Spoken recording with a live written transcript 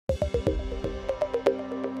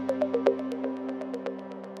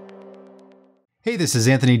Hey, this is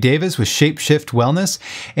Anthony Davis with Shapeshift Wellness,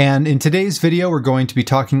 and in today's video we're going to be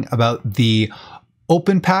talking about the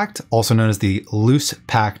open packed, also known as the loose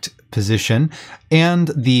packed position, and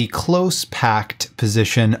the close packed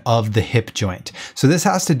position of the hip joint. So this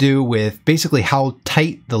has to do with basically how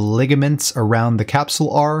tight the ligaments around the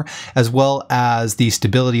capsule are, as well as the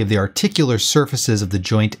stability of the articular surfaces of the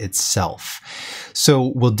joint itself.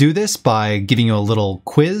 So we'll do this by giving you a little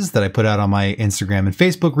quiz that I put out on my Instagram and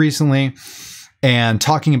Facebook recently, and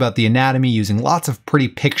talking about the anatomy using lots of pretty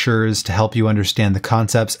pictures to help you understand the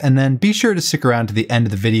concepts. And then be sure to stick around to the end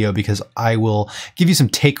of the video because I will give you some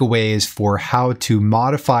takeaways for how to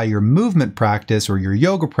modify your movement practice or your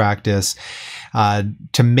yoga practice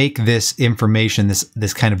to make this information,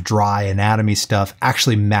 this kind of dry anatomy stuff,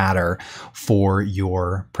 actually matter for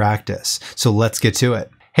your practice. So let's get to it.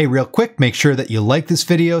 Hey, real quick, make sure that you like this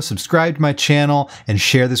video, subscribe to my channel, and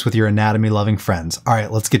share this with your anatomy-loving friends. All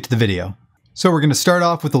right, let's get to the video. So we're going to start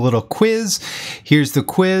off with a little quiz. Here's the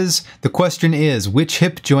quiz. The question is, which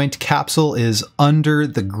hip joint capsule is under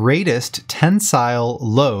the greatest tensile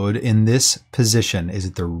load in this position? Is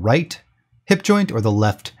it the right hip joint or the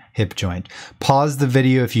left hip joint? Pause the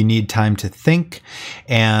video if you need time to think,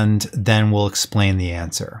 and then we'll explain the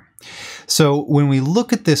answer. So when we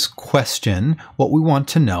look at this question, what we want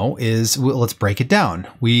to know is, well, let's break it down.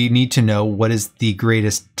 We need to know what is the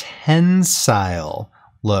greatest tensile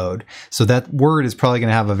load. So that word is probably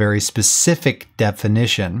going to have a very specific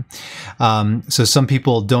definition. So some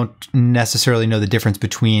people don't necessarily know the difference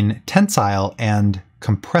between tensile and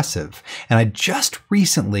compressive. And I just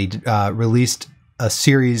recently released a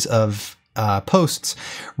series of posts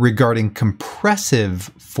regarding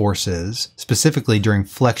compressive forces, specifically during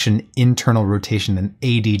flexion, internal rotation, and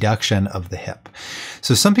adduction of the hip.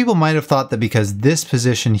 So some people might have thought that because this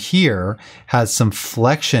position here has some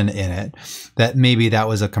flexion in it, that maybe that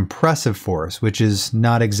was a compressive force, which is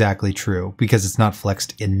not exactly true because it's not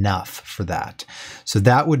flexed enough for that. So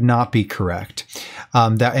that would not be correct.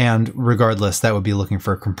 And regardless, that would be looking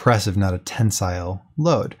for a compressive, not a tensile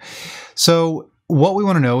load. So what we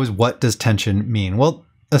want to know is, what does tension mean? Well,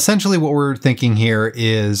 essentially what we're thinking here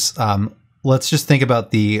is, let's just think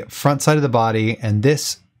about the front side of the body, and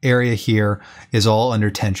this area here is all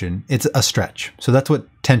under tension. It's a stretch. So that's what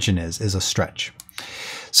tension is a stretch.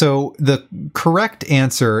 So the correct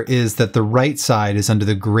answer is that the right side is under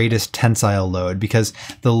the greatest tensile load because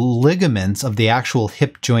the ligaments of the actual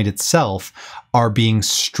hip joint itself are being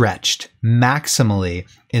stretched maximally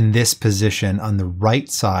in this position on the right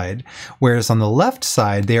side, whereas on the left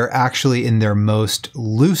side, they are actually in their most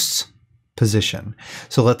loose position.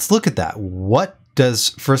 So let's look at that.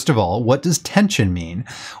 First of all, what does tension mean?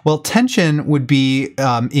 Well, tension would be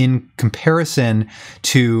in comparison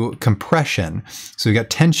to compression. So we've got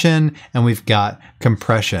tension and we've got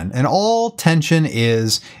compression. And all tension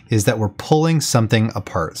is that we're pulling something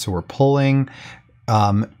apart. So we're pulling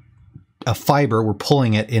a fiber, we're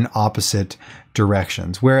pulling it in opposite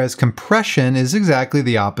directions. Whereas compression is exactly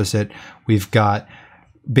the opposite. We've got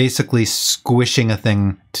basically squishing a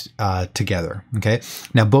thing together. Okay.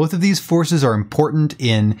 Now, both of these forces are important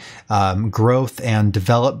in growth and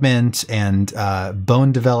development and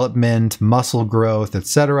bone development, muscle growth,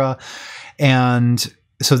 etc. And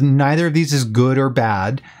so neither of these is good or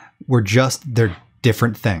bad. They're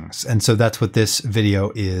different things. And so that's what this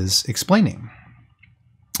video is explaining.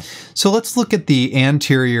 So let's look at the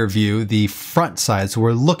anterior view, the front side. So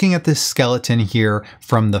we're looking at this skeleton here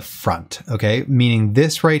from the front, okay? Meaning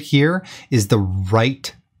this right here is the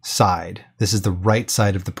right side. This is the right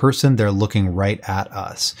side of the person. They're looking right at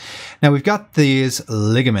us. Now we've got these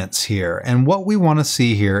ligaments here. And what we want to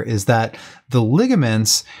see here is that the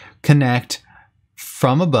ligaments connect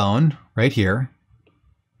from a bone right here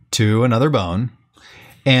to another bone,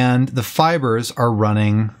 and the fibers are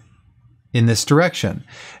running in this direction.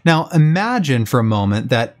 Now imagine for a moment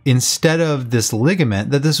that instead of this ligament,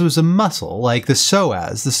 that this was a muscle, like the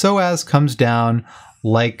psoas. The psoas comes down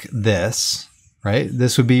like this, right?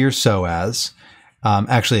 This would be your psoas.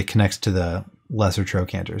 Actually, it connects to the lesser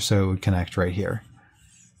trochanter, so it would connect right here,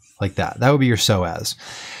 like that. That would be your psoas.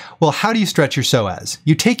 Well, how do you stretch your psoas?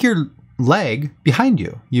 You take your leg behind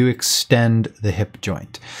you. You extend the hip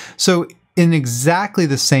joint. So in exactly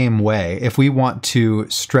the same way, if we want to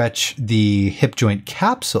stretch the hip joint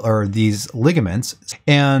capsule or these ligaments,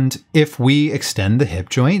 and if we extend the hip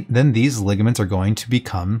joint, then these ligaments are going to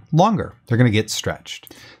become longer. They're going to get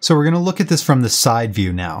stretched. So we're going to look at this from the side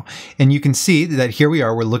view now. And you can see that here we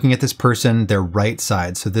are, we're looking at this person, their right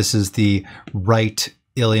side. So this is the right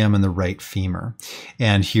ilium and the right femur.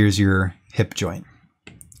 And here's your hip joint.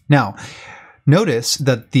 Now, notice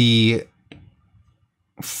that the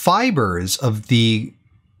fibers of the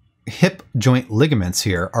hip joint ligaments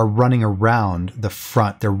here are running around the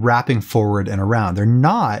front. They're wrapping forward and around. They're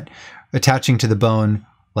not attaching to the bone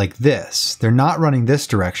like this. They're not running this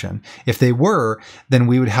direction. If they were, then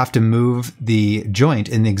we would have to move the joint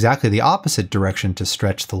in exactly the opposite direction to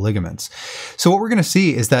stretch the ligaments. So what we're going to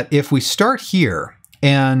see is that if we start here,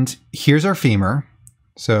 and here's our femur,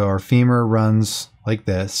 so our femur runs like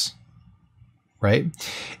this, right?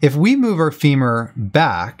 If we move our femur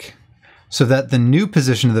back so that the new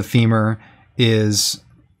position of the femur is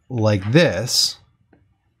like this,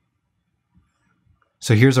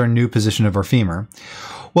 so here's our new position of our femur.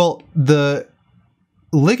 Well, the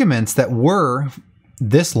ligaments that were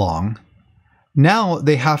this long, now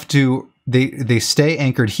they have to, they stay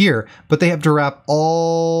anchored here, but they have to wrap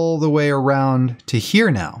all the way around to here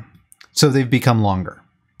now. So they've become longer,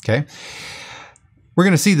 okay? We're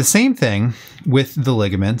going to see the same thing with the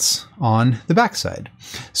ligaments on the backside.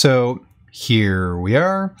 So here we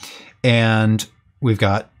are, and we've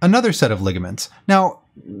got another set of ligaments. Now,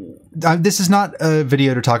 this is not a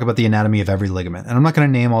video to talk about the anatomy of every ligament, and I'm not going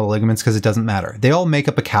to name all the ligaments because it doesn't matter. They all make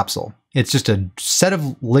up a capsule. It's just a set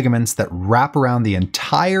of ligaments that wrap around the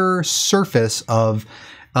entire surface of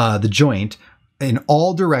the joint in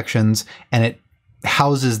all directions, and it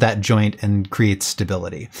houses that joint and creates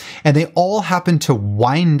stability. And they all happen to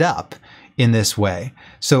wind up in this way.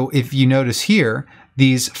 So if you notice here,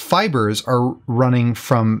 these fibers are running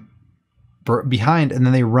from behind, and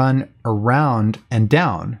then they run around and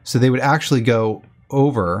down. So they would actually go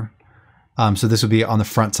over. So this would be on the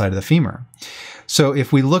front side of the femur. So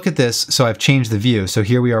if we look at this, so I've changed the view. So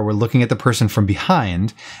here we are, we're looking at the person from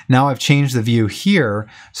behind. Now I've changed the view here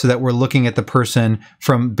so that we're looking at the person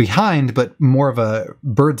from behind, but more of a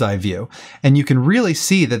bird's eye view. And you can really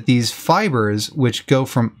see that these fibers, which go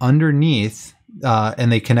from underneath,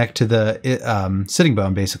 and they connect to the sitting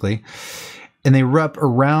bone basically, and they wrap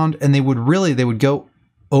around, and they would go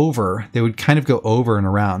over. They would kind of go over and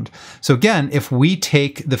around. So again, if we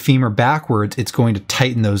take the femur backwards, it's going to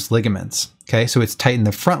tighten those ligaments. Okay, so it's tightened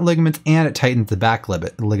the front ligaments and it tightens the back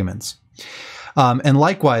ligaments. And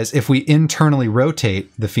likewise, if we internally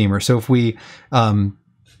rotate the femur, so if we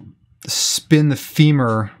spin the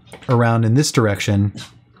femur around in this direction,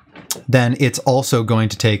 then it's also going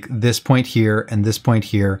to take this point here and this point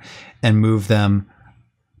here and move them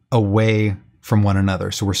away from one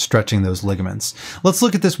another. So we're stretching those ligaments. Let's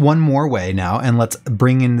look at this one more way now, and let's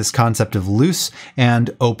bring in this concept of loose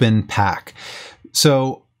and open pack.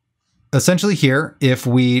 So essentially here, if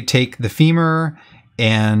we take the femur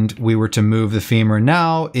and we were to move the femur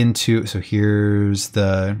now into, so here's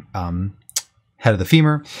the head of the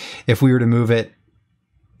femur. If we were to move it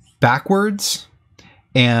backwards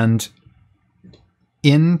and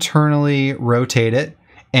internally rotate it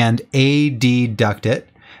and adduct it,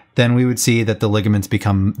 then we would see that the ligaments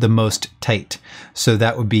become the most tight. So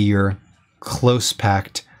that would be your close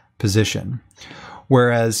packed position.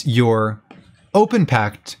 Whereas your open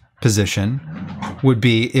packed position would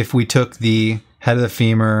be if we took the head of the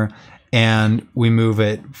femur and we move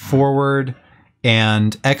it forward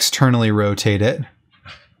and externally rotate it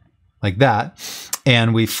like that,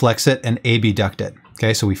 and we flex it and abduct it.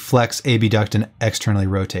 Okay, so we flex, abduct, and externally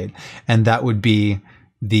rotate. And that would be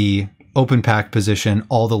the open pack position.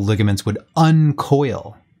 All the ligaments would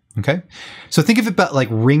uncoil. Okay, so think of it about like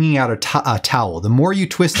wringing out a towel. The more you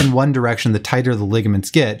twist in one direction, the tighter the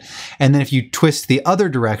ligaments get. And then if you twist the other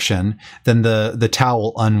direction, then the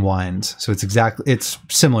towel unwinds. So it's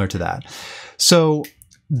similar to that. So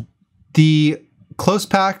the close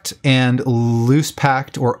packed and loose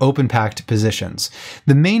packed or open packed positions.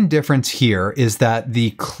 The main difference here is that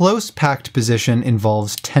the close packed position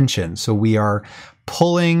involves tension. So we are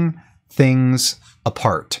pulling things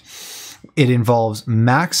apart. It involves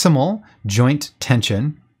maximal joint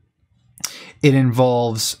tension. It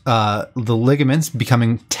involves the ligaments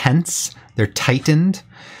becoming tense. They're tightened.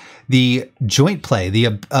 The joint play,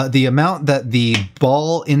 the amount that the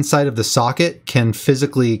ball inside of the socket can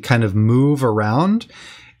physically kind of move around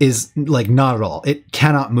is like not at all. It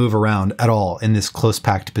cannot move around at all in this close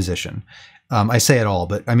packed position. I say at all,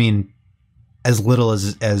 but I mean as little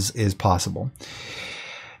as is possible.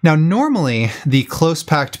 Now, normally the close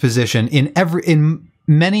packed position in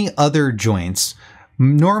many other joints,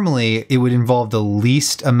 normally it would involve the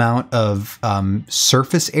least amount of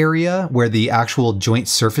surface area where the actual joint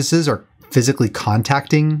surfaces are physically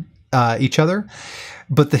contacting each other.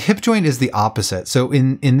 But the hip joint is the opposite. So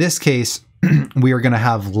in this case, we are going to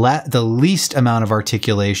have the least amount of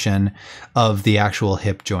articulation of the actual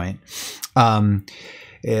hip joint.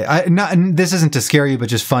 this isn't to scare you, but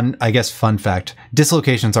just fun, I guess, fun fact.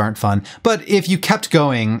 Dislocations aren't fun, but if you kept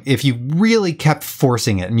going, if you really kept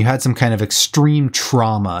forcing it and you had some kind of extreme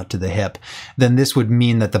trauma to the hip, then this would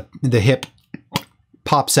mean that the hip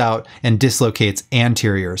pops out and dislocates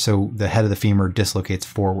anterior. So the head of the femur dislocates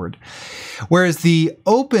forward. Whereas the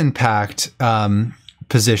open packed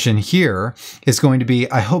position here is going to be,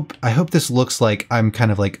 I hope this looks like I'm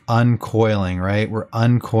kind of like uncoiling, right? We're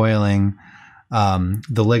uncoiling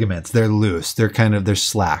the ligaments. They're loose. They're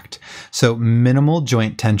slacked. So minimal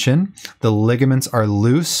joint tension. The ligaments are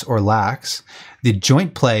loose or lax. The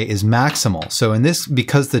joint play is maximal. So in this,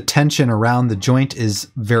 because the tension around the joint is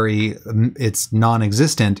it's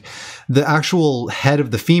non-existent, the actual head of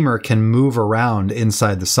the femur can move around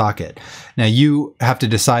inside the socket. Now you have to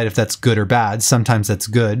decide if that's good or bad. Sometimes that's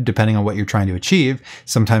good, depending on what you're trying to achieve.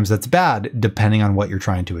 Sometimes that's bad, depending on what you're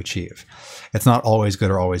trying to achieve. It's not always good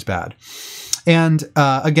or always bad. And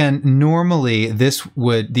again, normally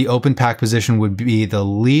the open pack position would be the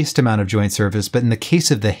least amount of joint surface, but in the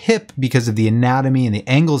case of the hip, because of the anatomy and the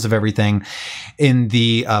angles of everything in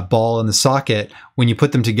the ball and the socket, when you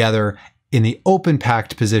put them together in the open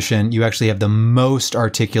packed position, you actually have the most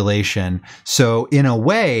articulation. So in a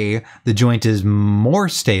way, the joint is more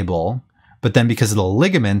stable, but then because of the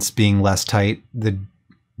ligaments being less tight, the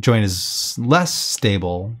joint is less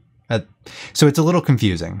stable. So it's a little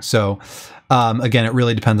confusing. So again, it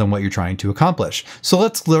really depends on what you're trying to accomplish. So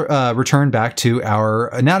let's return back to our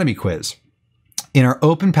anatomy quiz. In our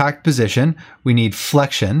open packed position, we need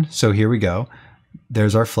flexion. So here we go.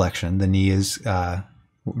 There's our flexion. The knee is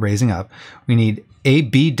raising up. We need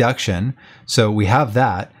abduction. So we have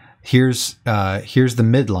that. Here's the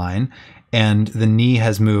midline, and the knee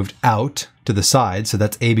has moved out to the side. So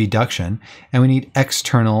that's abduction. And we need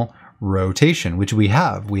external rotation, which we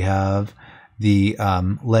have. We have the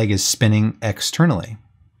leg is spinning externally.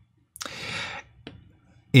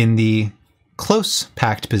 In the close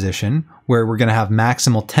packed position, where we're going to have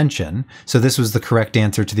maximal tension, so this was the correct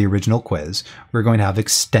answer to the original quiz, we're going to have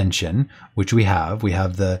extension, which we have. We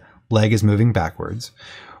have the leg is moving backwards.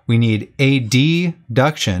 We need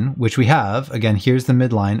adduction, which we have. Again, here's the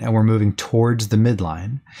midline, and we're moving towards the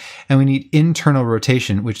midline. And we need internal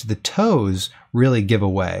rotation, which the toes really give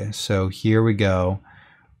away. So here we go.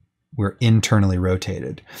 We're internally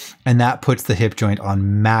rotated. And that puts the hip joint on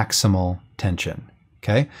maximal tension.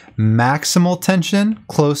 Okay? Maximal tension,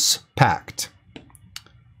 close packed.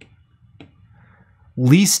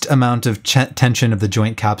 Least amount of tension of the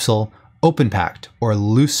joint capsule, open packed or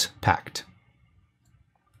loose packed.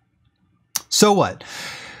 So what?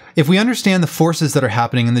 If we understand the forces that are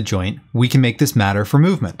happening in the joint, we can make this matter for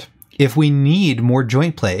movement. If we need more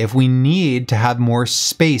joint play, if we need to have more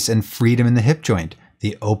space and freedom in the hip joint,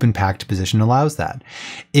 the open packed position allows that.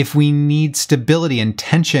 If we need stability and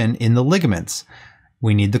tension in the ligaments,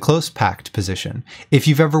 we need the close packed position. If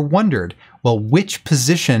you've ever wondered, well, which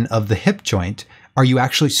position of the hip joint are you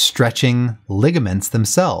actually stretching ligaments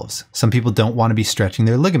themselves? Some people don't want to be stretching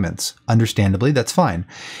their ligaments. Understandably, that's fine.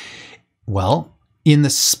 Well, in the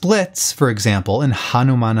splits, for example, in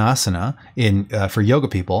Hanumanasana, for yoga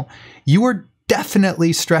people, you are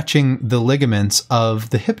definitely stretching the ligaments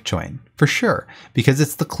of the hip joint, for sure, because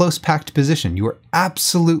it's the close packed position. You are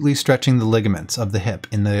absolutely stretching the ligaments of the hip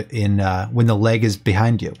when the leg is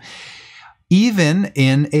behind you. Even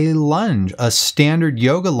in a lunge, a standard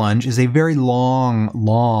yoga lunge is a very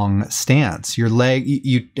long stance. Your leg,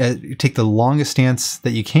 you take the longest stance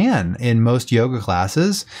that you can in most yoga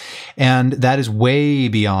classes, and that is way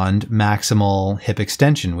beyond maximal hip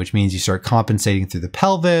extension, which means you start compensating through the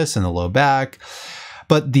pelvis and the low back.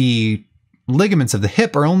 But the ligaments of the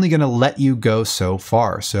hip are only going to let you go so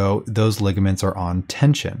far. So those ligaments are on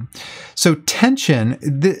tension. So tension,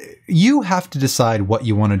 you have to decide what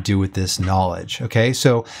you want to do with this knowledge. Okay.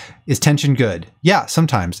 So is tension good? Yeah,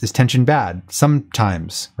 sometimes. Is tension bad?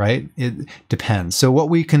 Sometimes, right? It depends. So what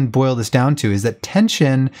we can boil this down to is that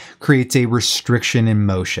tension creates a restriction in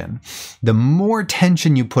motion. The more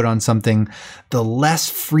tension you put on something, the less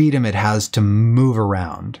freedom it has to move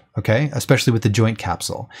around. Okay. Especially with the joint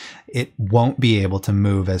capsule. It won't be able to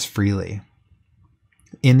move as freely.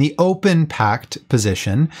 In the open packed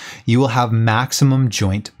position, you will have maximum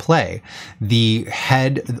joint play. The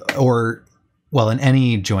head, or well, in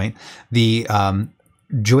any joint, the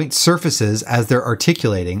joint surfaces, as they're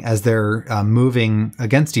articulating, as they're moving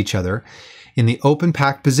against each other, in the open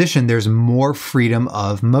packed position, there's more freedom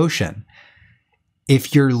of motion.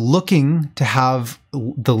 If you're looking to have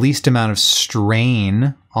the least amount of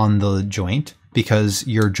strain on the joint, because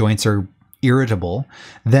your joints are irritable,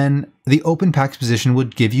 then the open packed position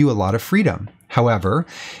would give you a lot of freedom. However,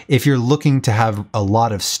 if you're looking to have a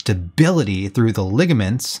lot of stability through the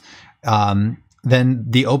ligaments, then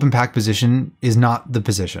the open packed position is not the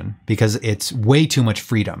position because it's way too much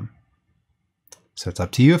freedom. So it's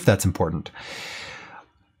up to you if that's important.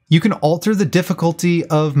 You can alter the difficulty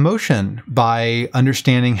of motion by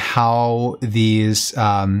understanding how these,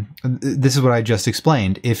 this is what I just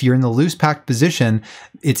explained. If you're in the loose packed position,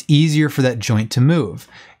 it's easier for that joint to move.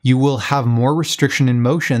 You will have more restriction in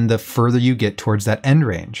motion the further you get towards that end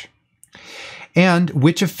range. And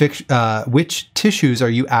which tissues are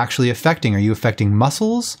you actually affecting? Are you affecting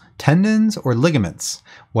muscles, tendons, or ligaments?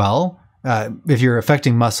 Well, if you're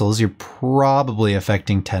affecting muscles, you're probably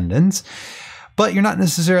affecting tendons, but you're not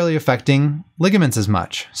necessarily affecting ligaments as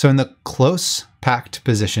much. So in the close packed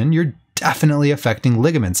position, you're definitely affecting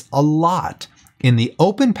ligaments a lot. In the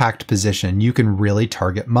open packed position, you can really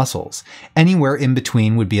target muscles. Anywhere in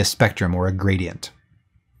between would be a spectrum or a gradient.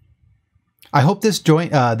 I hope this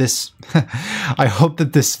I hope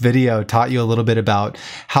that this video taught you a little bit about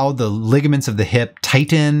how the ligaments of the hip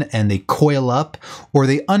tighten and they coil up, or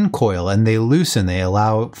they uncoil and they loosen, they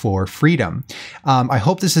allow for freedom. I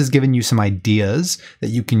hope this has given you some ideas that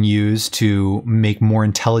you can use to make more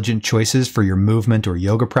intelligent choices for your movement or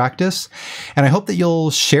yoga practice. And I hope that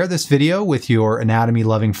you'll share this video with your anatomy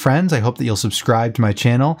loving friends. I hope that you'll subscribe to my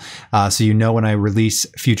channel so you know when I release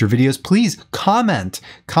future videos. Please comment,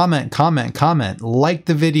 like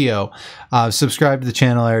the video, subscribe to the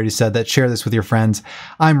channel. I already said that. Share this with your friends.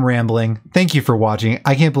 I'm rambling. Thank you for watching.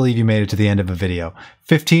 I can't believe you made it to the end of a video.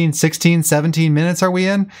 15, 16, 17 minutes are we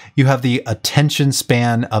in? You have the attention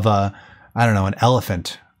span of an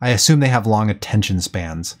elephant. I assume they have long attention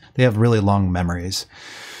spans. They have really long memories.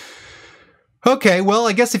 Okay, well,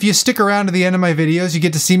 I guess if you stick around to the end of my videos, you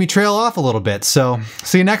get to see me trail off a little bit. So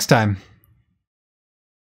see you next time.